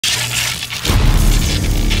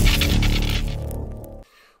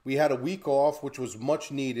We had a week off, which was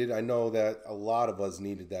much needed. I know that a lot of us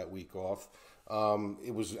needed that week off.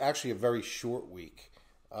 It was actually a very short week.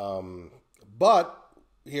 But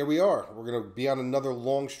here we are. We're going to be on another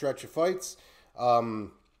long stretch of fights.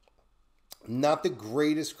 Not the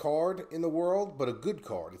greatest card in the world, but a good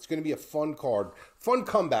card. It's going to be a fun card. Fun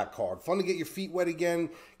comeback card. Fun to get your feet wet again,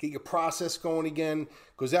 get your process going again.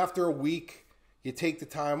 Because after a week, you take the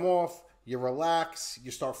time off, you relax, you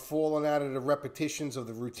start falling out of the repetitions of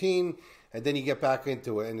the routine, and then you get back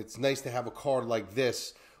into it. And it's nice to have a card like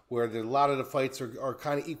this where a lot of the fights are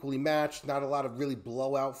kind of equally matched. Not a lot of really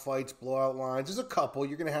blowout fights, blowout lines. There's a couple.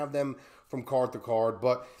 You're going to have them from card to card,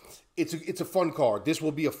 but it's a fun card. This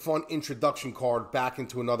will be a fun introduction card back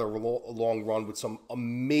into another long run with some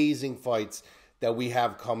amazing fights that we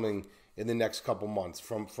have coming in the next couple months,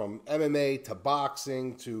 from MMA to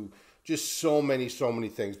boxing to just so many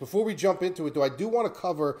things. Before we jump into it, though, I do want to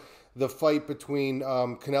cover the fight between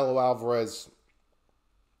Canelo Alvarez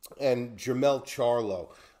and Jermell Charlo.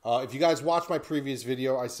 If you guys watched my previous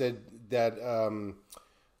video, I said that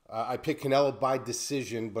I picked Canelo by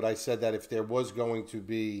decision, but I said that if there was going to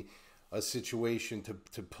be a situation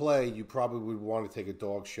to play, you probably would want to take a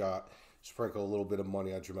dog shot, sprinkle a little bit of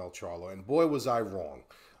money on Jermell Charlo. And boy, was I wrong.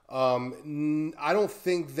 I don't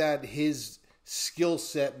think that his skill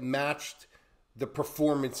set matched the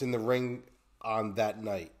performance in the ring on that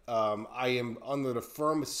night. I am under the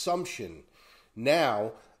firm assumption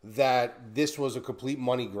now that this was a complete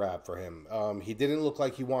money grab for him. He didn't look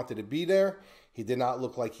like he wanted to be there. He did not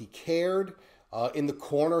look like he cared. In the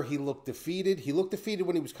corner, he looked defeated. He looked defeated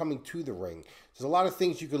when he was coming to the ring. There's a lot of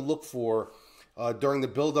things you could look for during the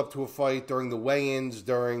build-up to a fight, during the weigh-ins,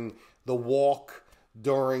 during the walk,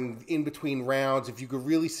 during in-between rounds. If you could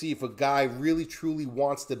really see if a guy really, truly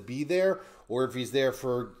wants to be there or if he's there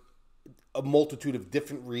for a multitude of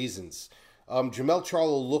different reasons. Jermell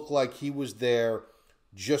Charlo looked like he was there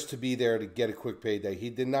just to be there to get a quick payday. He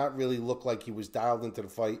did not really look like he was dialed into the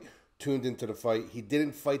fight, tuned into the fight. He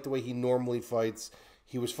didn't fight the way he normally fights.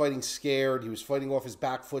 He was fighting scared. He was fighting off his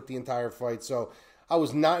back foot the entire fight. So I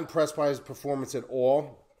was not impressed by his performance at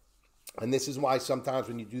all. And this is why sometimes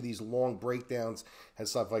when you do these long breakdowns and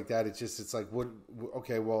stuff like that, it's like, what?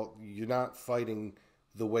 Okay, well, you're not fighting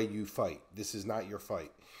the way you fight. This is not your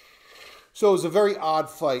fight. So it was a very odd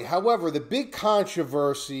fight. However, the big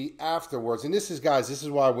controversy afterwards, and this is, guys, this is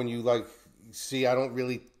why when you see, I don't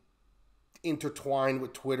really intertwine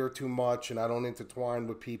with Twitter too much, and I don't intertwine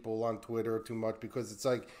with people on Twitter too much, because it's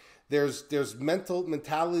like there's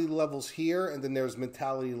mentality levels here, and then there's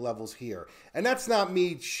mentality levels here. And that's not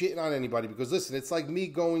me shitting on anybody, because listen, it's like me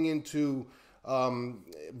going into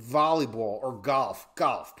volleyball or golf.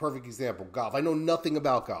 Perfect example, golf. I know nothing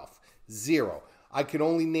about golf. Zero. I can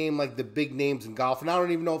only name the big names in golf, and I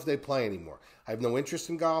don't even know if they play anymore. I have no interest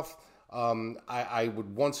in golf. I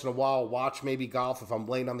would once in a while watch maybe golf if I'm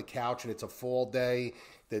laying on the couch and it's a fall day.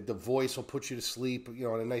 The voice will put you to sleep,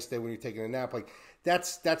 on a nice day when you're taking a nap.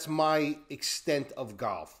 That's my extent of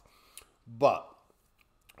golf. But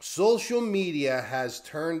social media has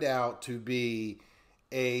turned out to be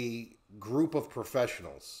a group of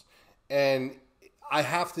professionals. And I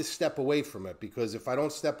have to step away from it, because if I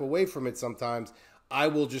don't step away from it sometimes, I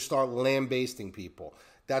will just start lambasting people.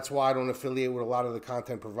 That's why I don't affiliate with a lot of the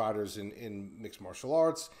content providers in mixed martial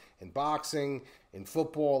arts, in boxing, in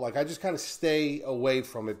football. I just kind of stay away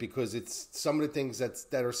from it, because it's some of the things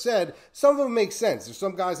that are said. Some of them make sense. There's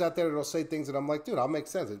some guys out there that'll say things that I'm like, dude, I'll make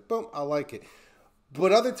sense. Boom, I like it.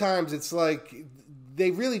 But other times it's like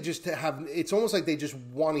they really just have, it's almost like they just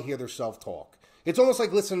want to hear their self-talk. It's almost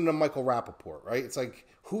like listening to Michael Rappaport, right? It's like,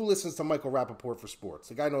 who listens to Michael Rappaport for sports?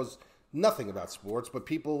 The guy knows nothing about sports, but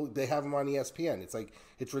people, they have him on ESPN. It's like,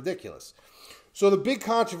 it's ridiculous. So the big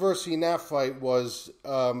controversy in that fight was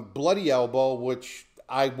Bloody Elbow, which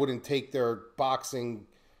I wouldn't take their boxing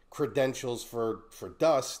credentials for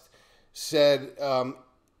dust, said, and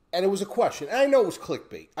it was a question. And I know it was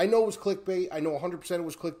clickbait. I know 100% it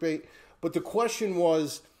was clickbait. But the question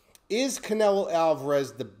was, is Canelo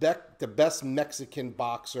Alvarez the best Mexican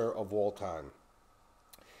boxer of all time?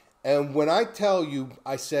 And when I tell you,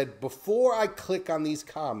 I said, before I click on these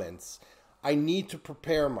comments, I need to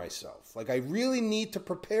prepare myself. I really need to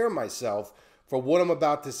prepare myself for what I'm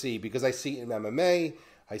about to see, because I see it in MMA,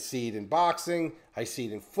 I see it in boxing, I see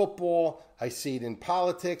it in football, I see it in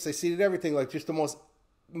politics, I see it in everything, just the most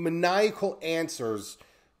maniacal answers.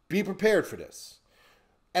 Be prepared for this.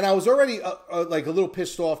 And I was already a little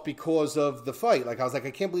pissed off because of the fight. I was like,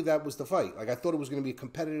 I can't believe that was the fight. I thought it was going to be a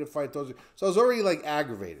competitive fight. So I was already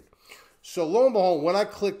aggravated. So lo and behold, when I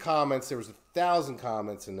clicked comments, there was 1,000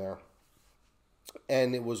 comments in there.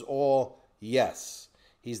 And it was all yes.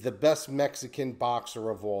 He's the best Mexican boxer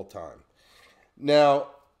of all time. Now,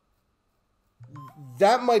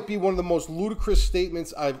 that might be one of the most ludicrous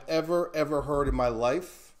statements I've ever heard in my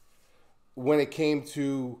life when it came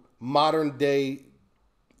to modern day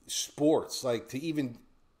sports. Like, to even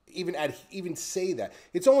say that.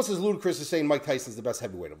 It's almost as ludicrous as saying Mike Tyson's the best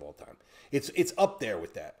heavyweight of all time. It's up there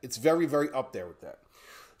with that. It's very, very up there with that.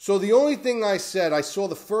 So the only thing I said, I saw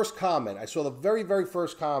the first comment. I saw the very, very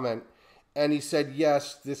first comment, and he said,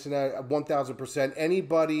 yes, this and that, 1,000%.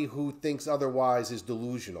 Anybody who thinks otherwise is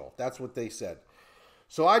delusional. That's what they said.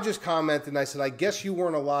 So I just commented, and I said, I guess you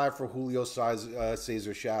weren't alive for Julio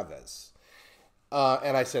CEASER Chavez.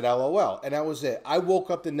 And I said, LOL. And that was it. I woke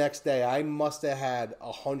up the next day. I must have had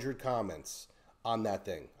 100 comments on that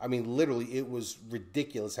thing. I mean, literally, it was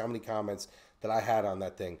ridiculous how many comments that I had on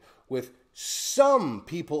that thing. With some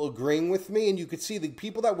people agreeing with me, and you could see the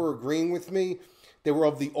people that were agreeing with me, they were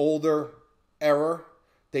of the older era.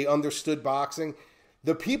 They understood boxing.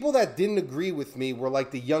 The people that didn't agree with me were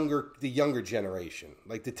like the younger generation,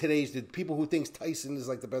 like the people who thinks Tyson is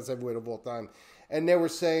like the best heavyweight of all time. And they were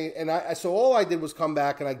saying, so all I did was come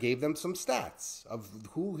back and I gave them some stats of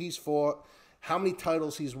who he's fought, how many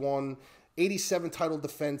titles he's won, 87 title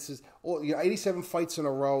defenses, or 87 fights in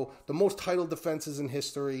a row, the most title defenses in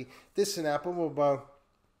history, this and that, blah, blah,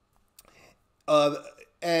 blah.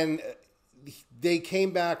 And they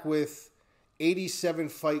came back with 87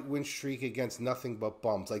 fight win streak against nothing but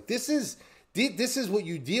bums. Like, this is what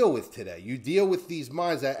you deal with today. You deal with these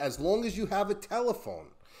minds that as long as you have a telephone,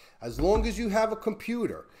 as long as you have a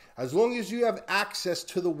computer, as long as you have access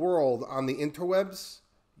to the world on the interwebs,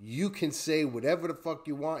 you can say whatever the fuck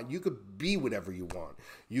you want. You could be whatever you want.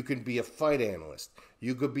 You can be a fight analyst.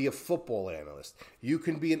 You could be a football analyst. You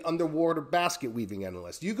can be an underwater basket weaving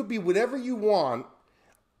analyst. You could be whatever you want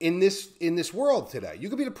in this world today. You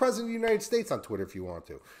could be the president of the United States on Twitter if you want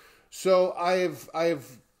to. So I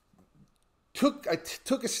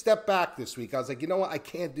took a step back this week. I was like, you know what? I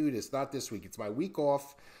can't do this. Not this week. It's my week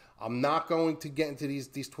off. I'm not going to get into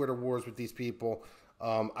these Twitter wars with these people.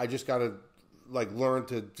 I just got to learn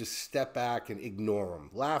to just step back and ignore them.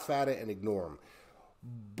 Laugh at it and ignore them.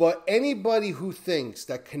 But anybody who thinks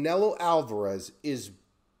that Canelo Alvarez is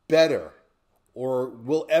better or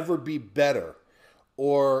will ever be better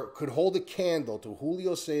or could hold a candle to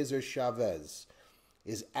Julio CEASER Chavez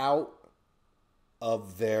is out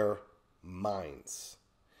of their minds.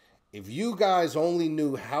 If you guys only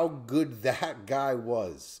knew how good that guy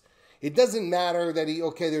was, it doesn't matter that you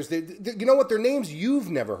know what, they're names you've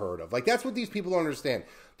never heard of. Like, that's what these people don't understand.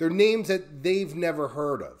 They're names that they've never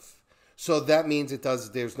heard of. So that means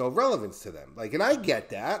there's no relevance to them. Like, and I get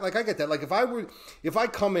that. Like, Like, if I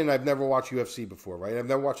come in, I've never watched UFC before, right? I've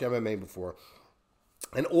never watched MMA before.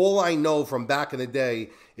 And all I know from back in the day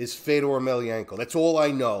is Fedor Emelianenko. That's all I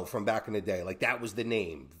know from back in the day. Like, that was the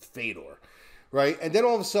name, Fedor. Right? And then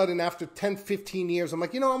all of a sudden, after 10, 15 years, I'm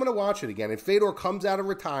like, I'm going to watch it again. And Fedor comes out of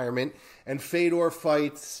retirement, and Fedor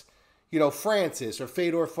fights, Francis, or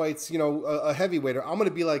Fedor fights, a heavyweight. I'm going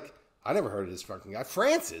to be like, I never heard of this fucking guy.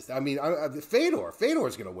 Francis. I mean, Fedor's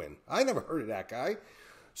going to win. I never heard of that guy.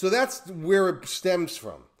 So that's where it stems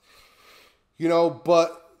from.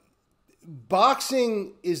 But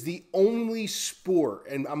boxing is the only sport,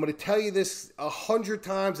 and I'm going to tell you this 100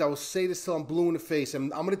 times. I will say this till I'm blue in the face.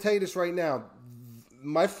 And I'm going to tell you this right now.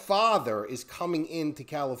 My father is coming into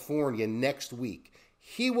California next week.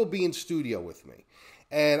 He will be in studio with me.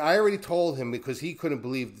 And I already told him, because he couldn't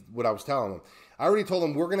believe what I was telling him, I already told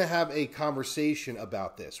him we're going to have a conversation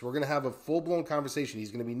about this. We're going to have a full-blown conversation. He's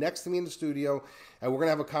going to be next to me in the studio, and we're going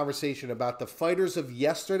to have a conversation about the fighters of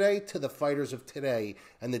yesterday to the fighters of today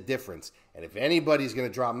and the difference. And if anybody's going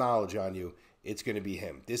to drop knowledge on you, it's going to be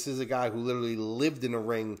him. This is a guy who literally lived in a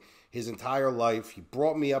ring his entire life. He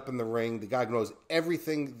brought me up in the ring. The guy knows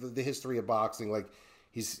everything, the history of boxing. Like,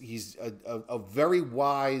 he's a very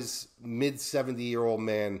wise mid-70-year-old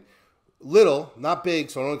man. Little, not big,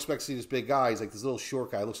 so I don't expect to see this big guy. He's like this little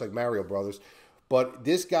short guy. Looks like Mario Brothers. But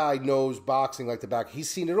this guy knows boxing like the back. He's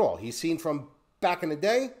seen it all. He's seen from back in the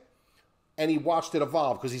day, and he watched it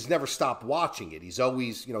evolve because he's never stopped watching it. He's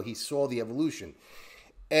always, he saw the evolution.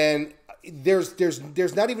 And there's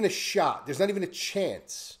not even a shot. There's not even a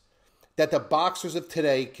chance that the boxers of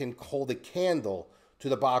today can hold a candle to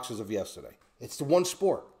the boxers of yesterday. It's the one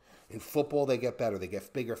sport. In football, they get better. They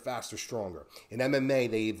get bigger, faster, stronger. In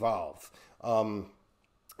MMA, they evolve.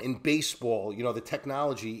 In baseball, the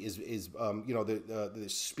technology is the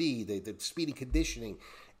speed, the speed and conditioning,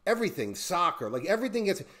 everything, soccer, like everything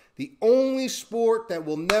gets... The only sport that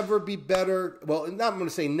will never be better, well, not going to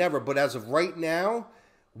say never, but as of right now,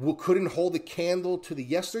 couldn't hold a candle to the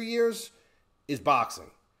yesteryears is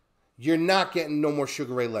boxing. You're not getting no more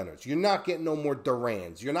Sugar Ray Leonards. You're not getting no more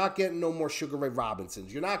Durans. You're not getting no more Sugar Ray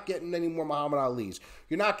Robinsons. You're not getting any more Muhammad Ali's.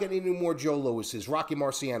 You're not getting any more Joe Lewis's, Rocky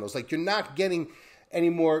Marcianos. Like, you're not getting any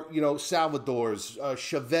more, Salvador's,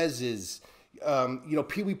 Chavez's,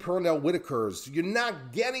 Pee Wee Purnell Whitaker's. You're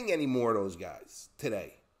not getting any more of those guys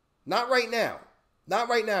today. Not right now. Not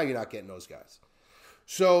right now, you're not getting those guys.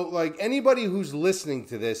 So, like, anybody who's listening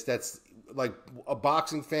to this that's, like, a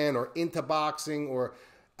boxing fan or into boxing or...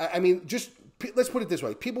 I mean, just let's put it this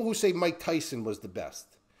way. People who say Mike Tyson was the best,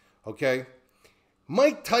 okay?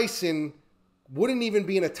 Mike Tyson wouldn't even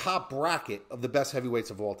be in a top bracket of the best heavyweights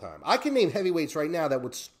of all time. I can name heavyweights right now that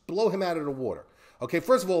would blow him out of the water. Okay,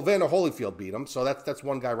 first of all, Evander Holyfield beat him, so that's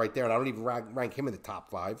one guy right there, and I don't even rank him in the top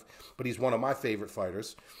 5, but he's one of my favorite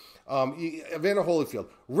fighters. Evander Holyfield.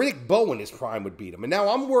 Riddick Bowe in his prime would beat him. And now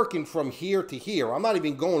I'm working from here to here. I'm not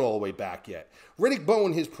even going all the way back yet. Riddick Bowe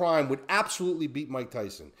in his prime would absolutely beat Mike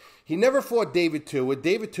Tyson. He never fought David Tua.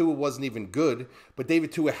 David Tua wasn't even good, but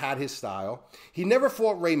David Tua had his style. He never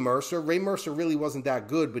fought Ray Mercer. Ray Mercer really wasn't that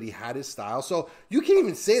good, but he had his style. So you can't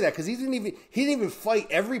even say that because he didn't even fight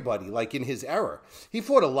everybody like in his era. He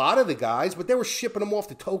fought a lot of the guys, but they were shipping him off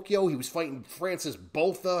to Tokyo. He was fighting Francis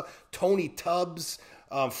Botha, Tony Tubbs,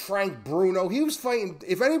 Frank Bruno. He was fighting,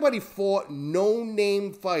 if anybody fought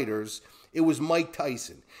no-name fighters, it was Mike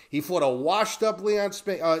Tyson. He fought a washed-up Leon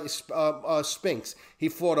Spinks. He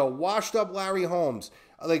fought a washed-up Larry Holmes.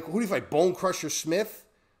 Like, who did he fight? Bone Crusher Smith?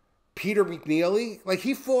 Peter McNeely? Like,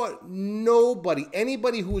 he fought nobody.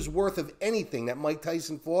 Anybody who was worth of anything that Mike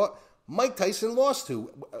Tyson fought, Mike Tyson lost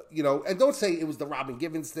to. And don't say it was the Robin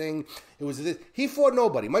Givens thing. It was this. He fought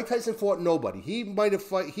nobody. Mike Tyson fought nobody. He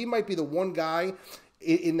might be the one guy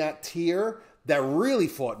in that tier that really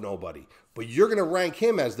fought nobody. But you're going to rank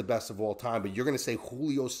him as the best of all time, but you're going to say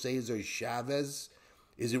Julio Cesar Chavez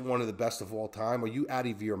isn't one of the best of all time? Are you out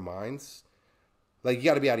of your minds? Like, you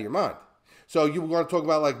got to be out of your mind. So you want to talk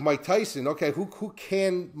about, like, Mike Tyson. Okay, who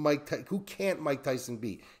can't Mike Tyson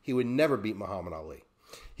beat? He would never beat Muhammad Ali.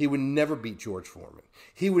 He would never beat George Foreman.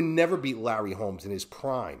 He would never beat Larry Holmes in his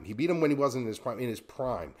prime. He beat him when he wasn't in his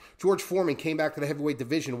prime. George Foreman came back to the heavyweight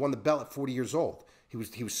division and won the belt at 40 years old. He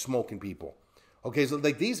was smoking people. Okay, so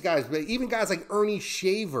like these guys, even guys like Ernie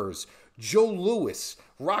Shavers, Joe Louis,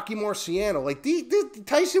 Rocky Marciano, like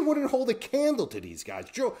Tyson wouldn't hold a candle to these guys.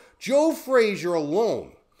 Joe Frazier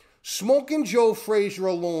alone, smoking Joe Frazier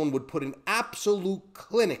alone would put an absolute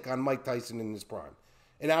clinic on Mike Tyson in his prime.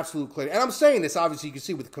 An absolute clinic. And I'm saying this, obviously, you can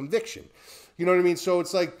see with conviction. You know what I mean? So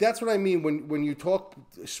it's like, that's what I mean when you talk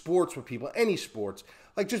sports with people, any sports,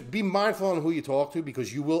 like just be mindful on who you talk to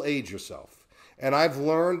because you will age yourself. And I've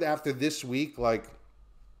learned after this week, like,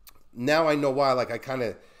 now I know why, like, I kind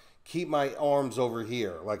of keep my arms over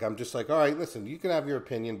here. Like, I'm just like, all right, listen, you can have your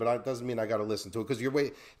opinion, but it doesn't mean I got to listen to it because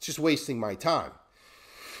it's just wasting my time.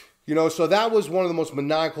 So that was one of the most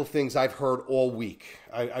maniacal things I've heard all week.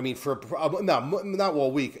 I mean, not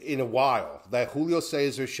all week, in a while, that Julio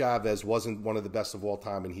Cesar Chavez wasn't one of the best of all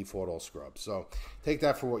time and he fought all scrubs. So take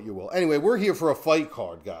that for what you will. Anyway, we're here for a fight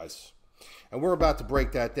card, guys. And we're about to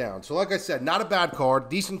break that down. So like I said, not a bad card,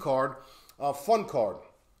 decent card, fun card.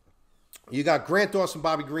 You got Grant Dawson,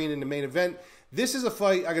 Bobby Green in the main event. This is a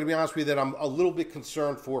fight, I got to be honest with you, that I'm a little bit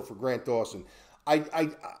concerned for Grant Dawson.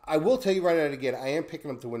 I will tell you right out again, I am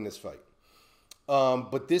picking him to win this fight.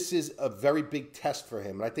 But this is a very big test for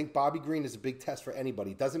him. And I think Bobby Green is a big test for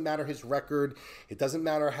anybody. It doesn't matter his record. It doesn't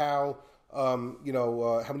matter how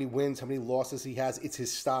many wins, how many losses he has. It's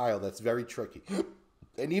his style that's very tricky.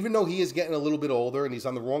 And even though he is getting a little bit older and he's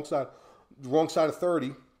on the wrong side of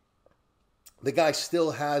 30, the guy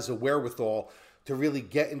still has a wherewithal to really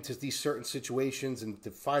get into these certain situations and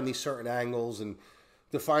to find these certain angles and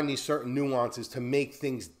to find these certain nuances to make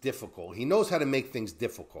things difficult. He knows how to make things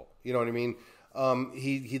difficult. You know what I mean?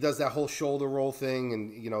 He does that whole shoulder roll thing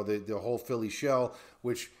and, the whole Philly shell,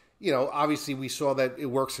 which, obviously we saw that it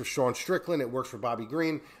works for Sean Strickland. It works for Bobby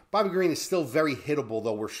Green. Bobby Green is still very hittable,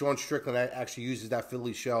 though, where Sean Strickland actually uses that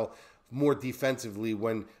Philly shell more defensively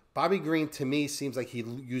when Bobby Green, to me, seems like he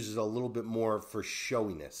uses a little bit more for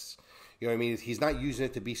showiness. You know what I mean? He's not using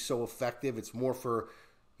it to be so effective. It's more for,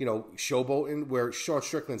 showboating, where Sean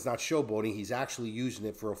Strickland's not showboating. He's actually using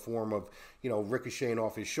it for a form of, ricocheting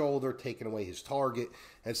off his shoulder, taking away his target,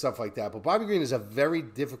 and stuff like that. But Bobby Green is a very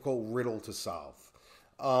difficult riddle to solve.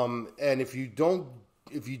 And if you don't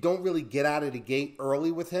really get out of the gate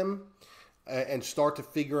early with him and start to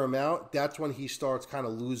figure him out, that's when he starts kind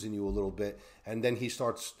of losing you a little bit. And then he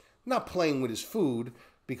starts not playing with his food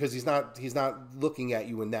because he's not looking at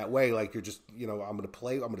you in that way. Like you're just, I'm going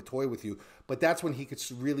to toy with you. But that's when he could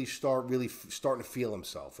really starting to feel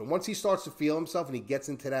himself. And once he starts to feel himself and he gets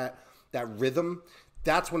into that that rhythm,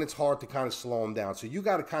 that's when it's hard to kind of slow him down. So you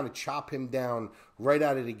got to kind of chop him down right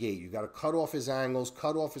out of the gate. You got to cut off his angles,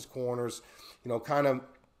 cut off his corners, kind of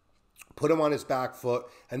put him on his back foot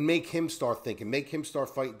and make him start thinking, make him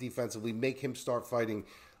start fighting defensively, make him start fighting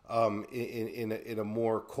in a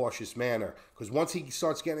more cautious manner. Because once he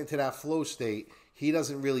starts getting into that flow state, he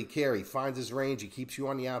doesn't really care. He finds his range. He keeps you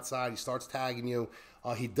on the outside. He starts tagging you.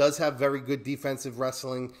 He does have very good defensive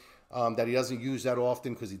wrestling that he doesn't use that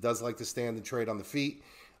often because he does like to stand and trade on the feet.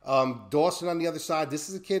 Dawson on the other side, this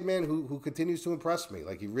is a kid, man, who continues to impress me.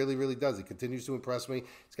 Like, he really, really does. He continues to impress me.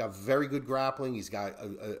 He's got very good grappling. He's got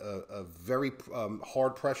a very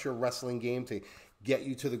hard pressure wrestling game to get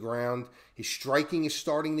you to the ground. His striking is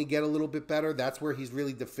starting to get a little bit better. That's where he's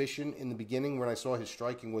really deficient in the beginning, when I saw his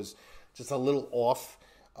striking was just a little off.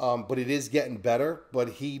 But it is getting better. But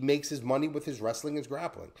he makes his money with his wrestling and his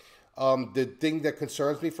grappling. The thing that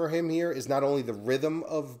concerns me for him here is not only the rhythm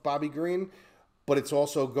of Bobby Green, but it's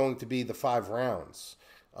also going to be the 5 rounds.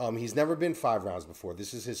 He's never been 5 rounds before.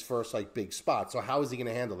 This is his first big spot. So how is he going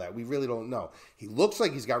to handle that? We really don't know. He looks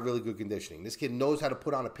like he's got really good conditioning. This kid knows how to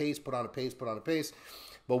put on a pace, but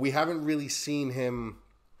we haven't really seen him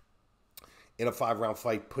in a 5-round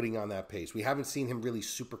fight putting on that pace. We haven't seen him really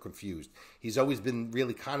super confused. He's always been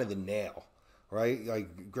really kind of the nail, right?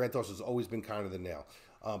 Like, Grant Dawson's always been kind of the nail.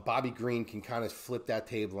 Bobby Green can kind of flip that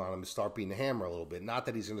table on him and start being the hammer a little bit. Not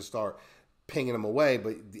that he's going to start pinging him away,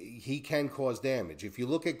 but he can cause damage. If you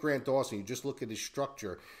look at Grant Dawson, you just look at his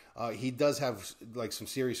structure, he does have some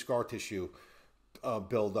serious scar tissue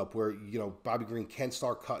build up where, Bobby Green can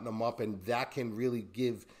start cutting him up, and that can really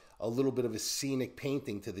give a little bit of a scenic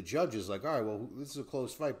painting to the judges. Like, all right, well, this is a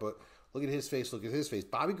close fight, but look at his face, look at his face.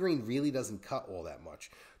 Bobby Green really doesn't cut all that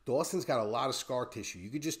much. Dawson's got a lot of scar tissue. You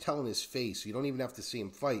could just tell in his face. You don't even have to see him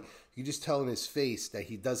fight. You just tell in his face that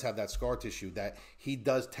he does have that scar tissue, that he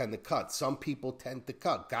does tend to cut. Some people tend to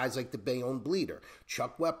cut. Guys like the Bayonne Bleeder,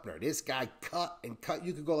 Chuck Wepner. This guy cut and cut.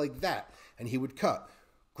 You could go like that, and he would cut.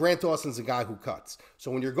 Grant Dawson's a guy who cuts. So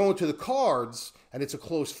when you're going to the cards, and it's a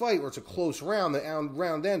close fight, or it's a close round, the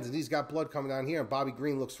round ends, and he's got blood coming down here, and Bobby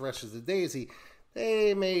Green looks fresh as the daisy,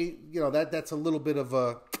 they may, that's a little bit of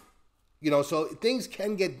a... so things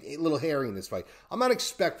can get a little hairy in this fight. I'm not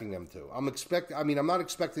expecting them to. I'm not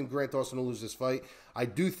expecting Grant Dawson to lose this fight. I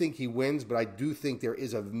do think he wins, but I do think there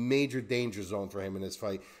is a major danger zone for him in this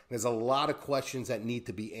fight. There's a lot of questions that need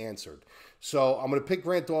to be answered. So I'm going to pick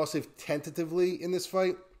Grant Dawson tentatively in this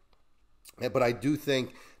fight, but I do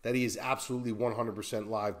think that he is absolutely 100%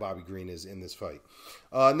 live. Bobby Green is in this fight.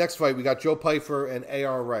 Next fight, we got Joe Pyfer and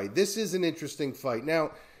A.R. Wright. This is an interesting fight.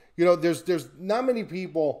 Now, there's not many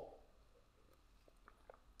people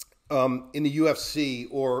in the UFC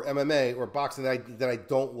or MMA or boxing that I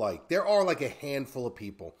don't like. There are a handful of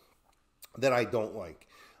people that I don't like.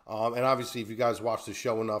 And obviously, if you guys watch the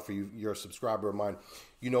show enough or you're a subscriber of mine,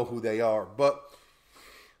 you know who they are. But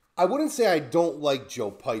I wouldn't say I don't like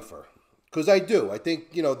Joe Pyfer, because I do. I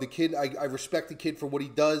think, the kid, I respect the kid for what he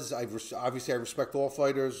does. Obviously, I respect all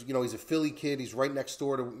fighters. He's a Philly kid. He's right next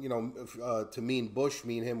door to me and Bush.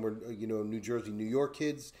 Me and him were, New Jersey, New York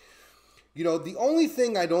kids. The only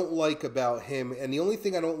thing I don't like about him, and the only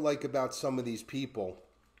thing I don't like about some of these people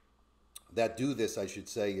that do this, I should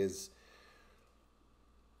say, is,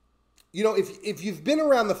 if you've been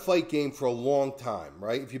around the fight game for a long time,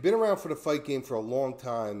 right? If you've been around for the fight game for a long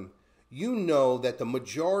time, you know that the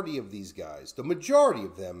majority of these guys, the majority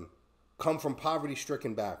of them, come from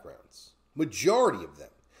poverty-stricken backgrounds. Majority of them.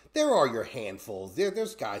 There are your handfuls.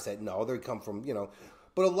 There's guys that know. They come from,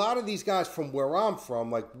 But a lot of these guys from where I'm from,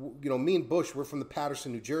 me and Bush, we're from the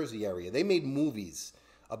Paterson, New Jersey area. They made movies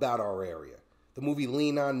about our area. The movie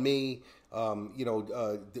Lean on Me,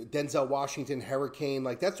 Denzel Washington, Hurricane.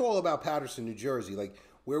 That's all about Paterson, New Jersey.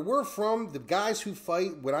 Where we're from, the guys who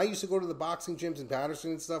fight, when I used to go to the boxing gyms in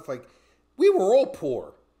Paterson and stuff, we were all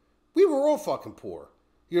poor. We were all fucking poor.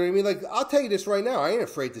 You know what I mean? I'll tell you this right now. I ain't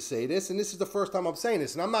afraid to say this, and this is the first time I'm saying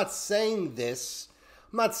this. And I'm not saying this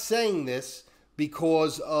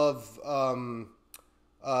because of, I'm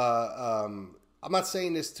not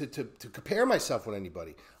saying this to compare myself with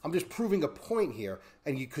anybody. I'm just proving a point here,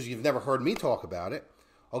 and because you've never heard me talk about it,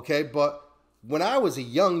 okay? But when I was a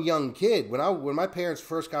young kid, when my parents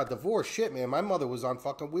first got divorced, shit, man, my mother was on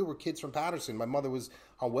we were kids from Paterson. My mother was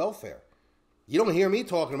on welfare. You don't hear me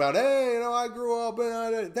talking about, hey, I grew up,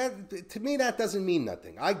 and to me, that doesn't mean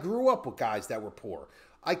nothing. I grew up with guys that were poor.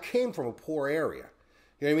 I came from a poor area.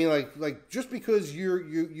 You know what I mean? Like just because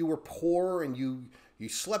you were poor and you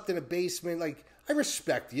slept in a basement, I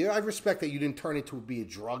respect you. I respect that you didn't turn into be a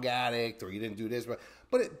drug addict or you didn't do this,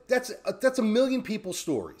 but that's a million people's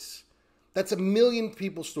stories. That's a million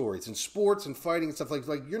people's stories in sports and fighting and stuff like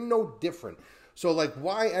you're no different. So like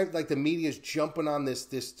why like the media's jumping on this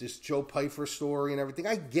Joe Pyfer story and everything.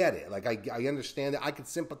 I get it. Like I understand it. I can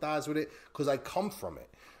sympathize with it because I come from it.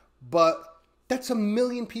 But that's a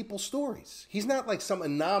million people's stories. He's not like some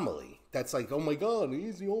anomaly that's like, oh my God,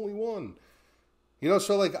 he's the only one. You know,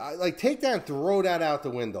 so like take that and throw that out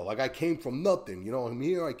the window. Like I came from nothing. You know, I'm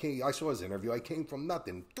here. I saw his interview. I came from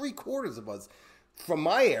nothing. 3/4 of us from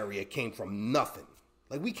my area came from nothing.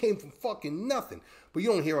 Like we came from fucking nothing. But you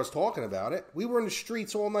don't hear us talking about it. We were in the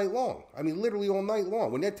streets all night long. I mean, literally all night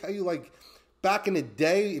long. When they tell you like back in the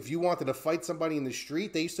day, if you wanted to fight somebody in the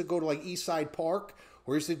street, they used to go to like East Side Park.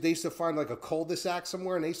 Or they used to find like a cul-de-sac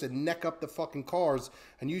somewhere, and they used to neck up the fucking cars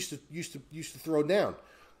and used to throw down,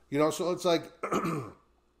 you know. So it's like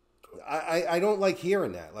I don't like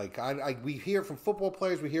hearing that. Like we hear from football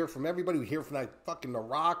players, we hear from everybody, we hear from that fucking The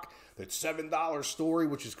Rock, that $7 story,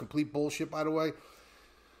 which is complete bullshit, by the way.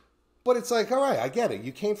 But it's like, all right, I get it.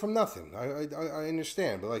 You came from nothing. I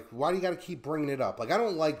understand. But, like, why do you got to keep bringing it up? Like, I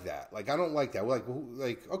don't like that. Like, I don't like that.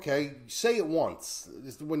 Like, okay, say it once.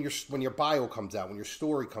 When your bio comes out, when your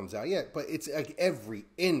story comes out. Yeah, but it's like every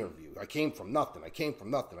interview. I came from nothing. I came from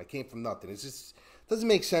nothing. I came from nothing. It's just doesn't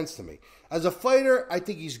make sense to me. As a fighter, I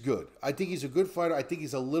think he's good. I think he's a good fighter. I think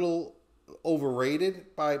he's a little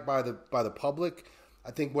overrated by the public. I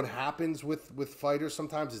think what happens with fighters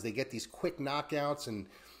sometimes is they get these quick knockouts and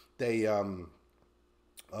they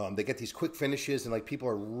get these quick finishes, and like people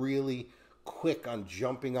are really quick on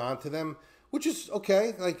jumping onto them, which is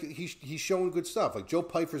okay. Like he's showing good stuff. Like Joe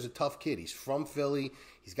Pyfer's a tough kid. He's from Philly.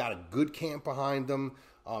 He's got a good camp behind him.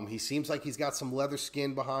 He seems like he's got some leather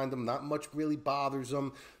skin behind him. Not much really bothers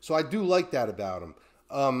him. So I do like that about him.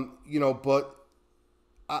 You know, but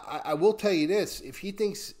I will tell you this: if he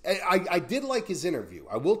thinks, I did like his interview.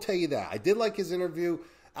 I will tell you that I did like his interview.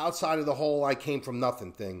 Outside of the whole I came from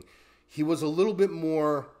nothing thing, he was a little bit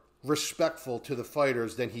more respectful to the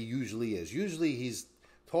fighters than he usually is. Usually he's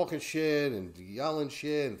talking shit and yelling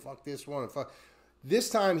shit and fuck this one and fuck. This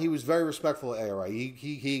time he was very respectful of ARA.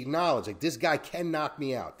 He acknowledged, like, this guy can knock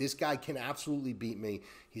me out. This guy can absolutely beat me.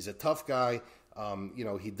 He's a tough guy. You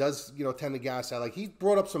know, he does, you know, tend to gas out. Like, he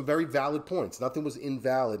brought up some very valid points. Nothing was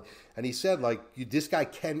invalid. And he said, like, this guy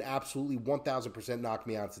can absolutely 1,000% knock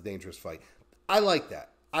me out. It's a dangerous fight. I like that.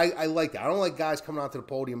 I like that. I don't like guys coming onto the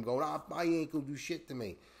podium going, I ain't going to do shit to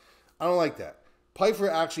me. I don't like that. Pyfer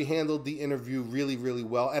actually handled the interview really, really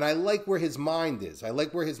well. And I like where his mind is. I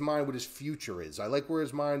like where his mind with his future is. I like where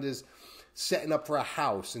his mind is setting up for a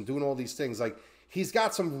house and doing all these things. Like, he's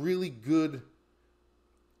got some really good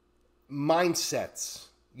mindsets.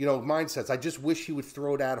 You know, mindsets. I just wish he would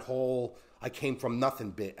throw that whole I came from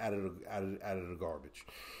nothing bit out of the garbage.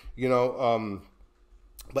 You know,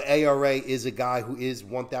 but ARA is a guy who is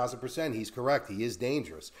 1,000%. He's correct. He is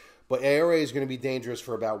dangerous. But ARA is going to be dangerous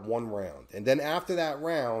for about one round. And then after that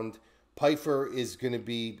round, Pyfer is going to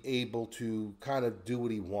be able to kind of do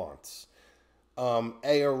what he wants.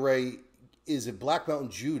 ARA is a black belt in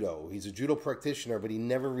judo. He's a judo practitioner, but he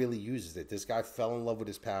never really uses it. This guy fell in love with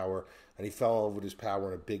his power, and he fell in love with his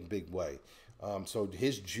power in a big, big way. So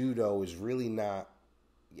his judo is really not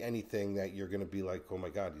anything that you're going to be like, oh my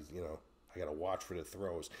God, he's, you know, I got to watch for the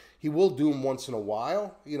throws. He will do them once in a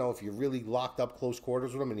while. You know, if you're really locked up close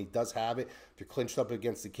quarters with him, and he does have it. If you're clinched up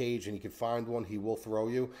against the cage and he can find one, he will throw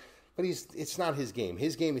you. But it's not his game.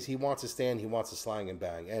 His game is he wants to stand, he wants to slang and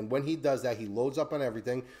bang. And when he does that, he loads up on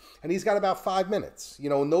everything. And he's got about 5 minutes. You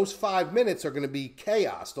know, and those 5 minutes are going to be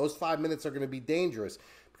chaos. Those 5 minutes are going to be dangerous.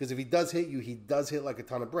 Because if he does hit you, he does hit like a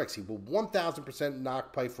ton of bricks. He will 1,000%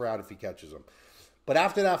 knock Pyfer out if he catches him. But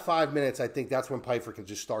after that 5 minutes, I think that's when Pyfer can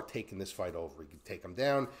just start taking this fight over. He can take him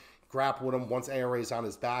down, grapple with him. Once ARA is on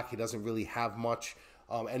his back, he doesn't really have much.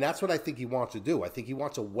 And that's what I think he wants to do. I think he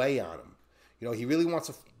wants to weigh on him. You know, he really wants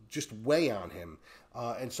to just weigh on him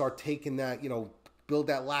and start taking that, you know, build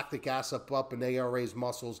that lactic acid up in ARA's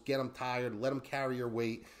muscles, get him tired, let him carry your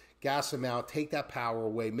weight, gas him out, take that power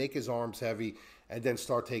away, make his arms heavy, and then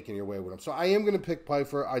start taking your way with him. So I am going to pick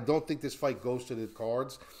Pyfer. I don't think this fight goes to the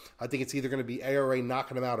cards. I think it's either going to be ARA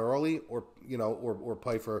knocking him out early or, you know, or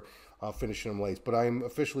Pyfer finishing him late. But I'm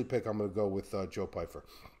officially pick. I'm going to go with Joe Pyfer.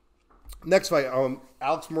 Next fight,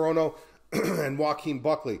 Alex Morono and Joaquin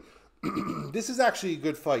Buckley. This is actually a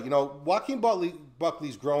good fight. You know, Joaquin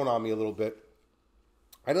Buckley's grown on me a little bit.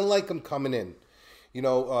 I didn't like him coming in. You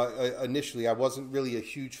know, initially, I wasn't really a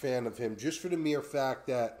huge fan of him just for the mere fact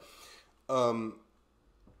that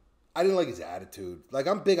I didn't like his attitude. Like,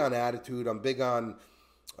 I'm big on attitude. I'm big on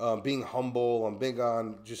being humble. I'm big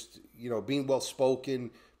on just, you know, being well-spoken,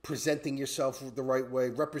 presenting yourself the right way,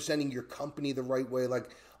 representing your company the right way. Like,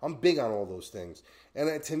 I'm big on all those things.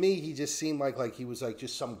 And to me, he just seemed like he was like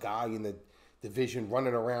just some guy in the division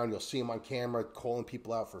running around. You'll see him on camera calling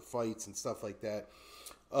people out for fights and stuff like that.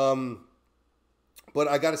 But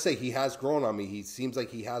I got to say, he has grown on me. He seems like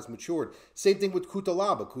he has matured. Same thing with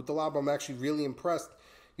Cutelaba. Cutelaba, I'm actually really impressed,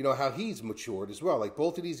 how he's matured as well. Like,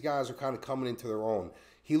 both of these guys are kind of coming into their own.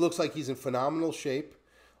 He looks like he's in phenomenal shape.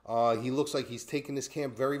 He looks like he's taking this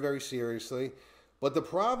camp very, very seriously. But the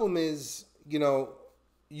problem is,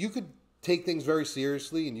 you could take things very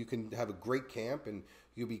seriously and you can have a great camp and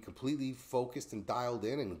you'll be completely focused and dialed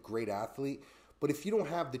in and a great athlete. But if you don't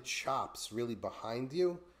have the chops really behind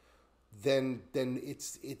you, then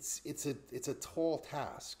it's a tall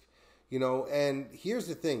task. And here's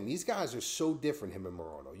the thing. These guys are so different, him and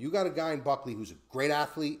Morono. You got a guy in Buckley who's a great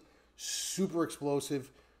athlete, super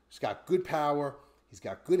explosive, he's got good power, he's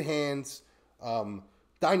got good hands,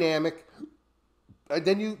 dynamic,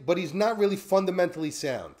 but he's not really fundamentally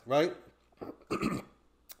sound, right?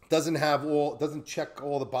 Doesn't check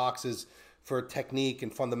all the boxes for technique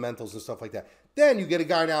and fundamentals and stuff like that. Then you get a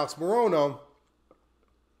guy in Alex Morono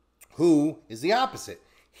who is the opposite.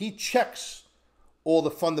 He checks all the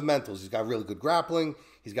fundamentals. He's got really good grappling.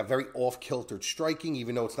 He's got very off-kiltered striking,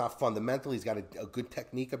 even though it's not fundamental. He's got a good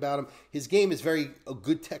technique about him. His game is a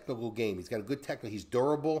good technical game. He's got a good technical. He's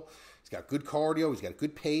durable. He's got good cardio. He's got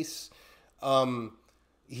good pace.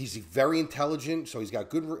 He's very intelligent, so he's got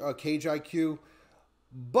good cage IQ.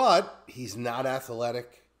 But he's not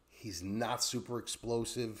athletic. He's not super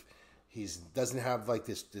explosive. He doesn't have like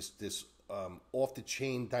this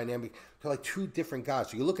off-the-chain dynamic. They're like two different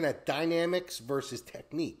guys. So you're looking at dynamics versus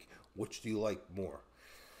technique. Which do you like more?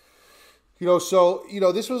 This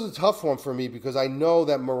was a tough one for me because I know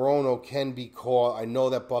that Morono can be caught. I know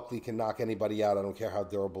that Buckley can knock anybody out. I don't care how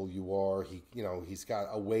durable you are. He's got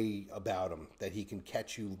a way about him that he can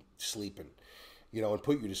catch you sleeping, and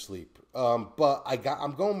put you to sleep. But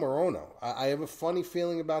I'm going Morono. I have a funny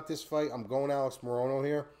feeling about this fight. I'm going Alex Morono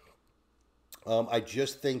here. I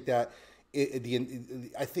just think that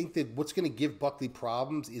I think that what's going to give Buckley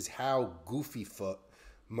problems is how goofy foot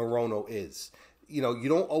Morono is. You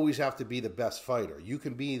don't always have to be the best fighter. You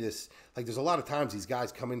can be this, like, there's a lot of times these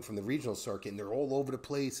guys come in from the regional circuit and they're all over the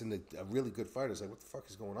place and they're a really good fighter. It's like, what the fuck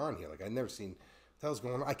is going on here? Like, I've never seen what the hell's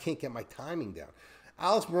going on. I can't get my timing down.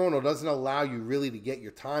 Alex Morono doesn't allow you really to get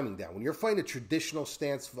your timing down. When you're fighting a traditional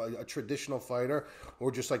fighter,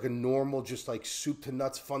 or just like a normal, just like soup to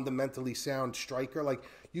nuts, fundamentally sound striker, like,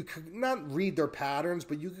 you could not read their patterns,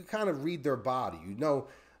 but you could kind of read their body.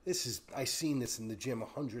 I've seen this in the gym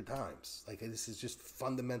 100 times. Like, this is just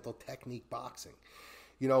fundamental technique boxing.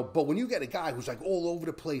 But when you get a guy who's like all over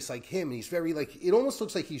the place like him, and he's very like, it almost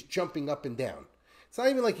looks like he's jumping up and down. It's not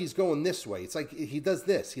even like he's going this way. It's like he does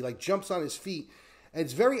this. He like jumps on his feet, and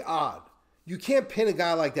it's very odd. You can't pin a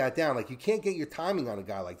guy like that down. Like, you can't get your timing on a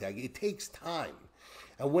guy like that. It takes time.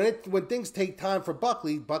 And when things take time for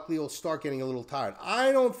Buckley will start getting a little tired.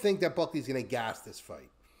 I don't think that Buckley's going to gas this fight.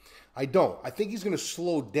 I don't. I think he's going to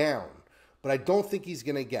slow down, but I don't think he's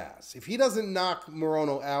going to gas. If he doesn't knock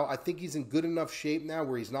Morono out, I think he's in good enough shape now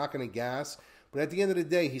where he's not going to gas. But at the end of the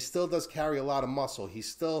day, he still does carry a lot of muscle. He's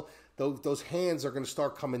still, those hands are going to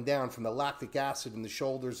start coming down from the lactic acid in the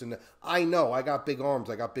shoulders. And I know, I got big arms,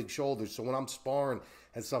 I got big shoulders. So when I'm sparring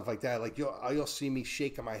and stuff like that, like, you'll see me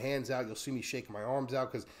shaking my hands out. You'll see me shaking my arms out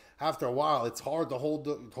because after a while, it's hard to hold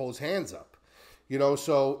his hands up.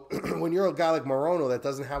 So when you're a guy like Morono that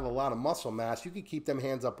doesn't have a lot of muscle mass, you can keep them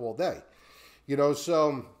hands up all day.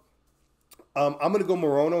 So I'm going to go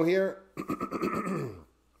Morono here.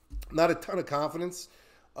 Not a ton of confidence,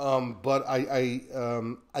 but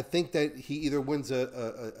I think that he either wins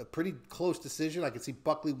a pretty close decision. I can see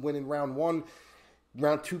Buckley winning round 1,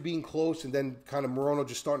 round 2 being close, and then kind of Morono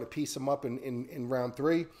just starting to piece him up in round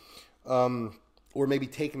 3. Or maybe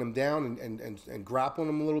taking him down and grappling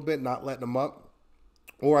him a little bit, not letting him up.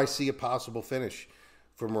 Or I see a possible finish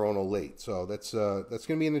for Morono late. So that's going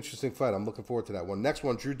to be an interesting fight. I'm looking forward to that one. Next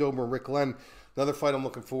one, Drew Dober, Rick Glenn. Another fight I'm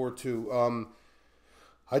looking forward to.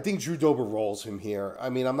 I think Drew Dober rolls him here.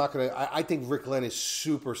 I mean, I think Rick Glenn is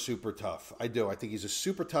super, super tough. I do. I think he's a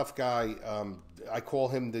super tough guy. I call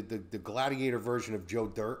him the gladiator version of Joe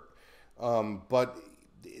Dirt. But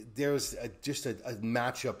there's just a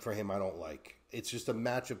matchup for him I don't like. It's just a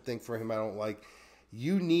matchup thing for him I don't like.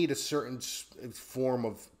 You need a certain form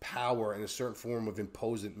of power and a certain form of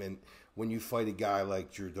imposement when you fight a guy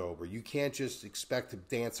like Drew Dober. You can't just expect to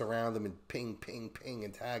dance around him and ping, ping, ping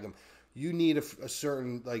and tag him. You need a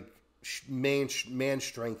certain like man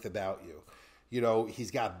strength about you. He's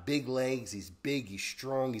got big legs. He's big. He's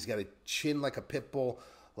strong. He's got a chin like a pit bull.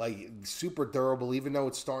 like super durable, even though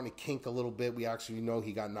it's starting to kink a little bit. We actually know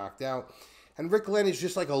he got knocked out. And Rick Glenn is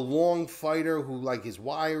just like a long fighter who like is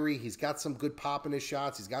wiry. He's got some good pop in his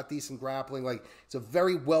shots. He's got decent grappling. Like, it's a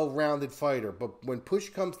very well-rounded fighter. But when push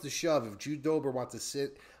comes to shove, if Drew Dober wants to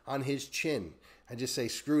sit on his chin and just say,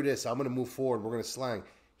 screw this, I'm going to move forward, we're going to slang,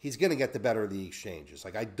 he's going to get the better of the exchanges.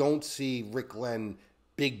 Like, I don't see Rick Glenn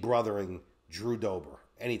big brothering Drew Dober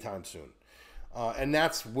anytime soon. And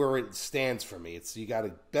that's where it stands for me. It's, you got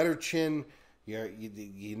a better chin. You're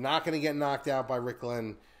not going to get knocked out by Rick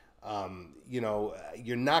Glenn. You know,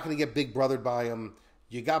 you're not going to get big brothered by him.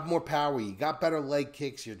 You got more power. You got better leg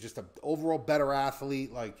kicks. You're just an overall better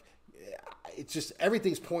athlete. Like, it's just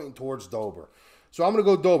everything's pointing towards Dober. So I'm going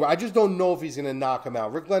to go Dober. I just don't know if he's going to knock him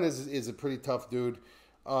out. Rick Glenn is a pretty tough dude.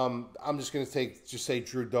 I'm just going to say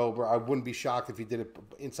Drew Dober. I wouldn't be shocked if he did it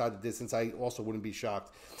inside the distance. I also wouldn't be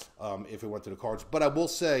shocked if it went to the cards. But I will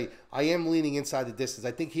say I am leaning inside the distance.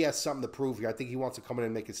 I think he has something to prove here. I think he wants to come in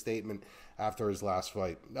and make a statement after his last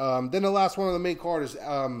fight. Then the last one on the main card is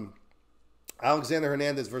Alexander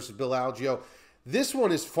Hernandez versus Bill Algeo. This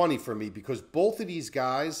one is funny for me because both of these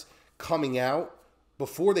guys coming out,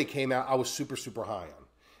 before they came out, I was super, super high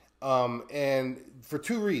on. And for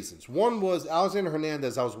two reasons. One was Alexander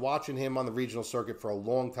Hernandez. I was watching him on the regional circuit for a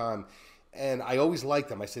long time, and I always liked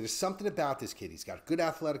him. I said, there's something about this kid. He's got good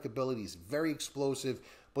athletic ability. He's very explosive.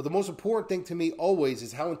 But the most important thing to me always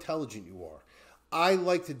is how intelligent you are. I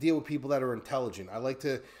like to deal with people that are intelligent. I like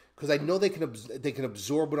to, because I know they can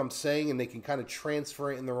absorb what I'm saying and they can kind of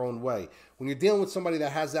transfer it in their own way. When you're dealing with somebody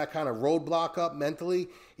that has that kind of roadblock up mentally,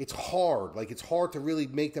 it's hard. Like, it's hard to really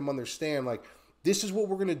make them understand, like, this is what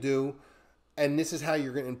we're going to do, and this is how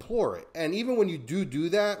you're going to implore it. And even when you do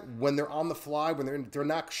that, when they're on the fly, when they're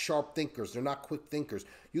not sharp thinkers, they're not quick thinkers,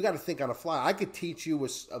 you got to think on the fly. I could teach you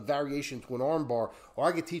a variation to an arm bar, or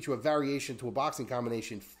I could teach you a variation to a boxing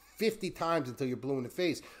combination 50 times until you're blue in the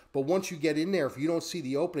face. But once you get in there, if you don't see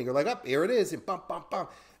the opening, you're like, up, here it is, and bump, bump,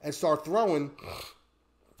 bump, and start throwing,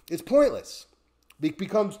 it's pointless. It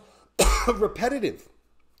becomes repetitive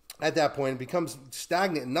at that point. It becomes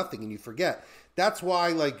stagnant and nothing, and you forget. That's why,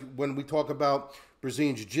 like, when we talk about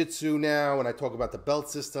Brazilian Jiu-Jitsu now, and I talk about the belt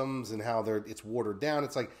systems and how it's watered down,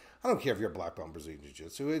 it's like, I don't care if you're a black belt in Brazilian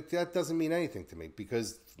Jiu-Jitsu. That doesn't mean anything to me,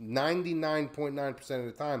 because 99.9% of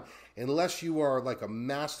the time, unless you are like a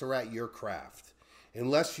master at your craft,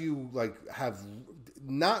 unless you like have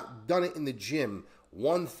not done it in the gym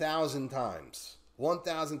 1,000 times,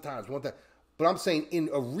 but I'm saying in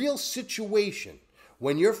a real situation,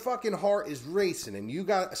 when your fucking heart is racing and you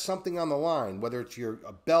got something on the line, whether it's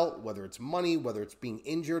a belt, whether it's money, whether it's being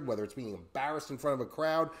injured, whether it's being embarrassed in front of a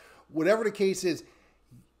crowd, whatever the case is,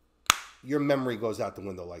 your memory goes out the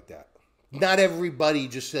window like that. Not everybody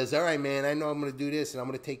just says, all right, man, I know I'm going to do this, and I'm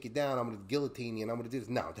going to take you down, I'm going to guillotine you, and I'm going to do this.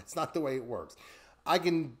 No, that's not the way it works. I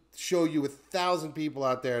can show you 1,000 people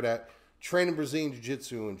out there that train in Brazilian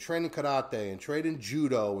Jiu-Jitsu and train in Karate and train in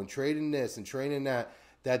Judo and train in this and train in that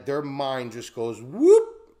their mind just goes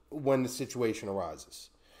whoop when the situation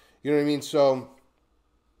arises. You know what I mean? So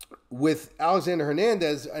with Alexander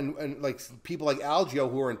Hernandez and like people like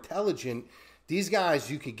Algeo who are intelligent, these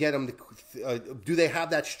guys, you could get them to, do they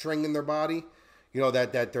have that string in their body? You know,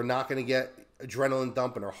 that they're not going to get adrenaline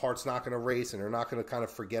dump and their heart's not going to race and they're not going to kind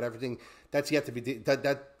of forget everything. That's yet to be,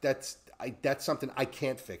 that's something I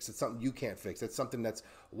can't fix. It's something you can't fix. It's something that's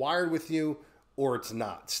wired with you, or it's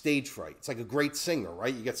not. Stage fright. It's like a great singer,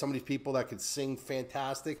 right? You get some of these people that can sing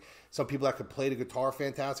fantastic, some people that can play the guitar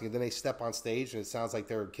fantastic, and then they step on stage and it sounds like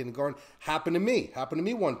they're in kindergarten. Happened to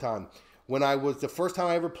me one time. When I was, the first time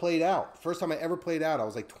I ever played out, I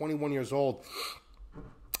was like 21 years old.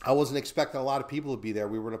 I wasn't expecting a lot of people to be there.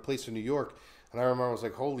 We were in a place in New York, and I remember I was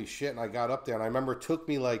like, holy shit, and I got up there, and I remember it took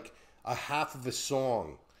me like a half of a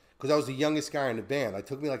song, because I was the youngest guy in the band. It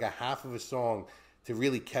took me like a half of a song to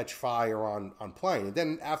really catch fire on playing. And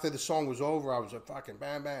then after the song was over, I was like, fucking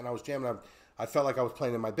bam, bam, and I was jamming. I felt like I was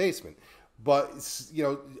playing in my basement. But, you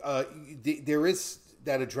know, there is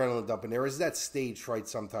that adrenaline dump, and there is that stage fright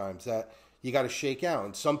sometimes that you got to shake out.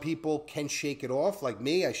 And some people can shake it off. Like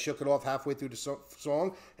me, I shook it off halfway through the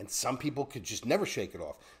song, and some people could just never shake it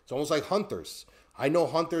off. It's almost like hunters. I know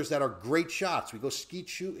hunters that are great shots. We go skeet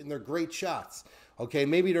shoot, and they're great shots. Okay,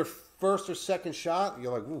 maybe their first or second shot,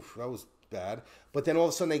 you're like, oof, that was bad. But then all of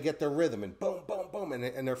a sudden they get their rhythm, and boom, boom, boom,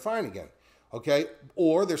 and they're fine again. Okay?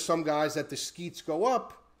 Or there's some guys that the skeets go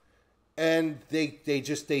up, and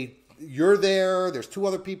you're there, there's two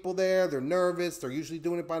other people there, they're nervous, they're usually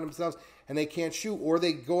doing it by themselves, and they can't shoot. Or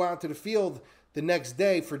they go out to the field the next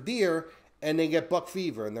day for deer, and they get buck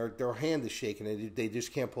fever, and their hand is shaking, and they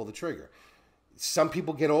just can't pull the trigger. Some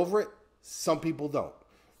people get over it, some people don't.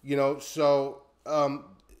 You know, so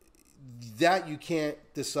that you can't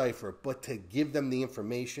decipher. But to give them the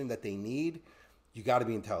information that they need, you got to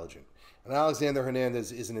be intelligent. And Alexander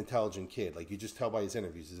Hernandez is an intelligent kid. Like, you just tell by his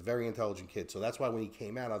interviews. He's a very intelligent kid. So that's why when he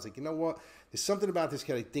came out, I was like, you know what? There's something about this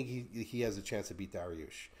kid. I think he has a chance to beat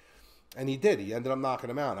Dariush. And he did. He ended up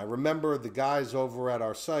knocking him out. And I remember the guys over at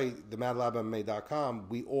our site, themadlabmma.com,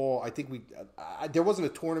 there wasn't a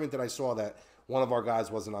tournament that I saw that one of our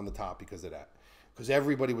guys wasn't on the top because of that. Because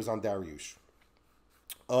everybody was on Dariush.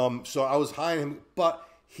 So I was high on him. But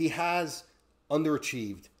he has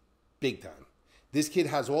underachieved big time. This kid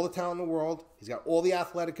has all the talent in the world. He's got all the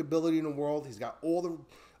athletic ability in the world. He's got all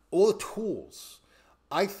the tools.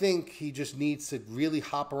 I think he just needs to really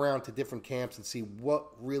hop around to different camps and see what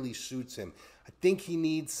really suits him. I think he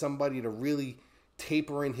needs somebody to really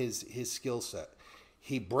taper in his skill set.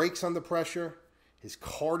 He breaks under pressure. His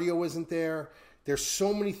cardio isn't there. There's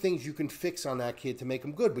so many things you can fix on that kid to make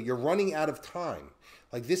him good, but you're running out of time.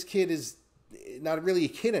 Like, this kid is not really a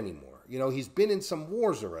kid anymore. You know, he's been in some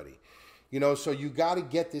wars already. You know, so you got to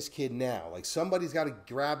get this kid now. Like, somebody's got to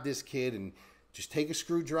grab this kid and just take a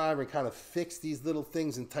screwdriver and kind of fix these little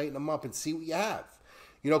things and tighten them up and see what you have.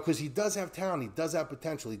 You know, because he does have talent. He does have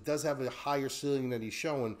potential. He does have a higher ceiling that he's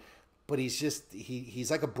showing. But he's just,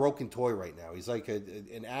 he's like a broken toy right now. He's like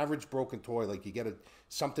an average broken toy. Like, you get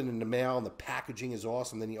something in the mail and the packaging is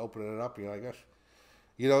awesome. Then you open it up and you're like, gosh.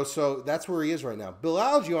 You know, so that's where he is right now. Bill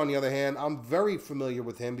Algeo, on the other hand, I'm very familiar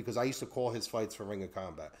with him because I used to call his fights for Ring of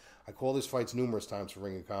Combat. I called his fights numerous times for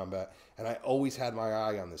Ring of Combat, and I always had my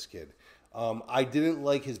eye on this kid. I didn't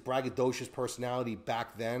like his braggadocious personality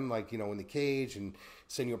back then, like, you know, in the cage and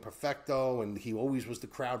Senor Perfecto, and he always was the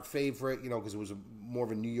crowd favorite, you know, because it was more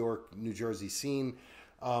of a New York, New Jersey scene.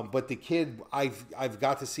 But the kid, I've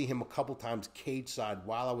got to see him a couple times cage side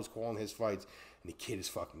while I was calling his fights, and the kid is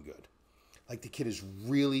fucking good. Like, the kid is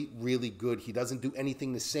really, really good. He doesn't do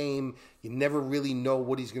anything the same. You never really know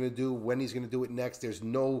what he's going to do, when he's going to do it next. There's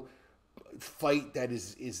no fight that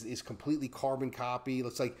is completely carbon copy.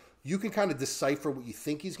 It's like you can kind of decipher what you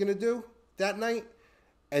think he's going to do that night.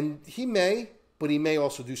 And he may, but he may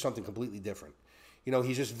also do something completely different. You know,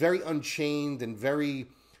 he's just very unchained and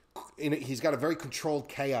he's got a very controlled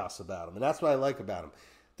chaos about him. And that's what I like about him.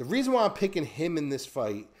 The reason why I'm picking him in this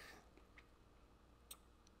fight,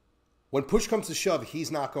 when push comes to shove,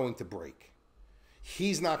 he's not going to break.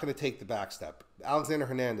 He's not going to take the back step. Alexander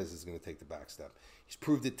Hernandez is going to take the back step. He's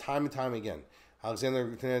proved it time and time again.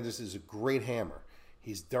 Alexander Hernandez is a great hammer.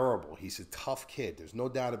 He's durable. He's a tough kid. There's no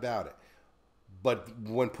doubt about it. But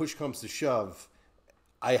when push comes to shove,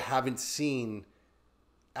 I haven't seen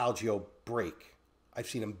Algeo break. I've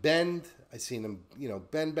seen him bend. I've seen him, you know,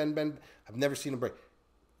 bend. I've never seen him break.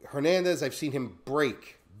 Hernandez, I've seen him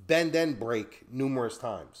break, bend and break numerous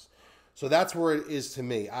times. So that's where it is to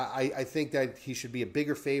me. I think that he should be a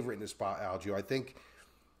bigger favorite in this spot, Algeo. I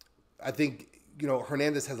think, you know,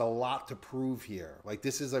 Hernandez has a lot to prove here. Like,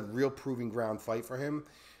 this is a real proving ground fight for him.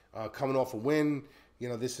 Coming off a win, you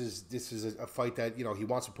know, this is a fight that, you know, he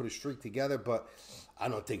wants to put a streak together, but I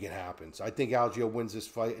don't think it happens. I think Algeo wins this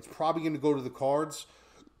fight. It's probably going to go to the cards,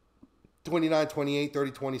 29-28,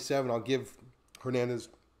 30-27. I'll give Hernandez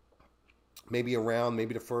maybe a round,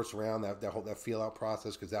 maybe the first round, that feel-out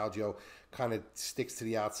process, because Algeo kind of sticks to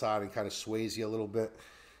the outside and kind of sways you a little bit.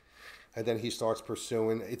 And then he starts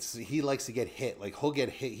pursuing. He likes to get hit. Like, he'll get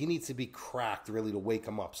hit. He needs to be cracked, really, to wake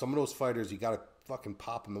him up. Some of those fighters, you got to fucking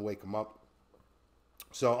pop him to wake him up.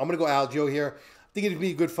 So I'm going to go Algeo here. I think it'd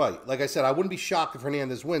be a good fight. Like I said, I wouldn't be shocked if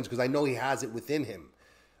Hernandez wins because I know he has it within him.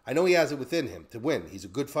 I know he has it within him to win. He's a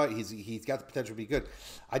good fight. He's got the potential to be good.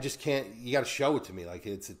 I just can't. You got to show it to me. Like,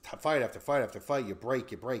 it's a fight after fight after fight. You break.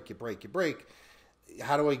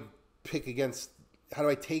 How do I pick against? How do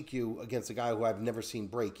I take you against a guy who I've never seen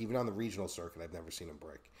break? Even on the regional circuit, I've never seen him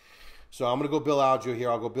break. So I'm going to go Bill Algeo here.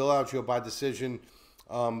 I'll go Bill Algeo by decision.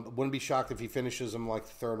 Wouldn't be shocked if he finishes him like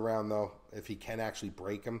the third round, though, if he can actually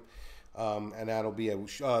break him. And that'll be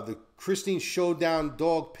the Christine Showdown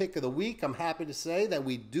Dog Pick of the Week. I'm happy to say that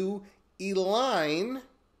we do align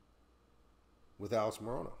with Alex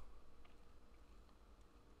Morono.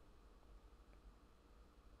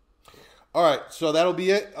 All right, so that'll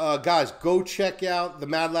be it. Guys, go check out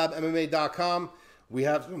themadlabmma.com. We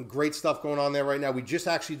have some great stuff going on there right now. We just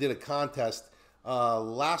actually did a contest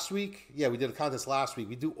last week. Yeah, we did a contest last week.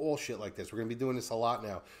 We do all shit like this. We're going to be doing this a lot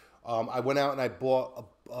now. I went out and I bought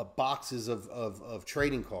boxes of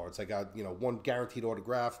trading cards. I got, you know, one guaranteed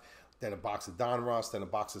autograph, then a box of Don Ross, then a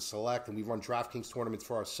box of Select, and we run DraftKings tournaments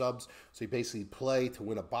for our subs. So you basically play to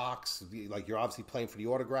win a box. Like, you're obviously playing for the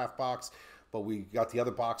autograph box, but we got the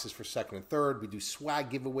other boxes for second and third. We do swag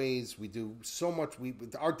giveaways. We do so much.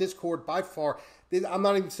 Our Discord, by far, I'm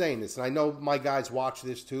not even saying this, and I know my guys watch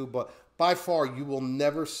this too, but by far, you will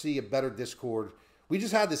never see a better Discord. We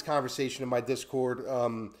just had this conversation in my Discord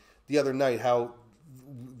the other night, how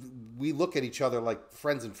we look at each other like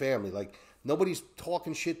friends and family. Like, nobody's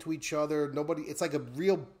talking shit to each other. It's like a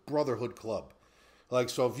real brotherhood club. Like,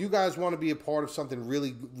 so if you guys want to be a part of something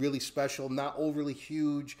really, really special, not overly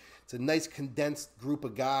huge, it's a nice condensed group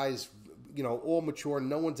of guys, you know, all mature.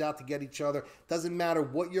 No one's out to get each other. Doesn't matter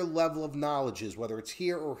what your level of knowledge is, whether it's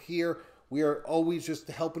here or here. We are always just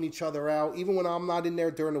helping each other out. Even when I'm not in there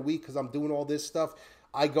during the week because I'm doing all this stuff,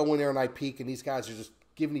 I go in there and I peek, and these guys are just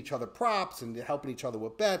giving each other props and helping each other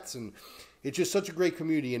with bets. And it's just such a great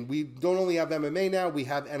community. And we don't only have MMA now, we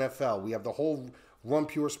have NFL. We have the whole Run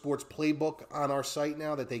Pure Sports playbook on our site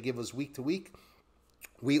now that they give us week to week.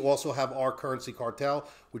 We also have our Currency Cartel,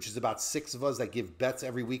 which is about 6 of us that give bets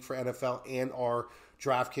every week for NFL and our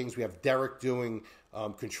DraftKings. We have Derek doing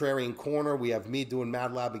Contrarian Corner. We have me doing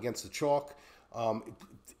Madlab against the chalk. I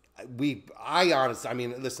mean,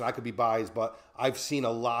 listen, I could be biased, but I've seen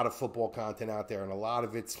a lot of football content out there, and a lot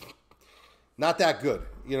of it's not that good.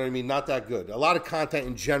 You know what I mean? Not that good. A lot of content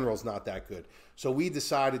in general is not that good. So we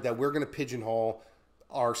decided that we're going to pigeonhole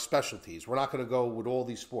our specialties. We're not going to go with all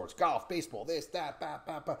these sports, golf, baseball, this, that,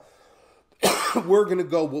 We're going to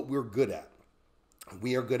go what we're good at.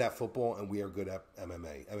 We are good at football, and we are good at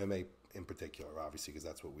MMA. MMA in particular, obviously, because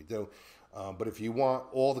that's what we do. But if you want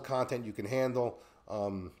all the content you can handle,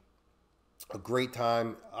 a great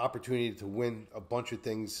time, opportunity to win a bunch of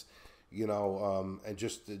things, you know, and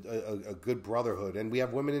just a good brotherhood. And we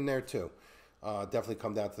have women in there too. Definitely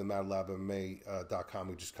come down to the MadLabmma.com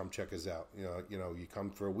and just come check us out. You know, you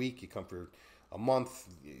come for a week, you come for a month.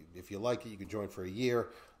 If you like it, you can join for a year.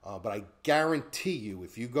 But I guarantee you,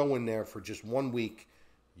 if you go in there for just 1 week,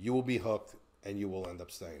 you will be hooked and you will end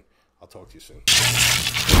up staying. I'll talk to you soon.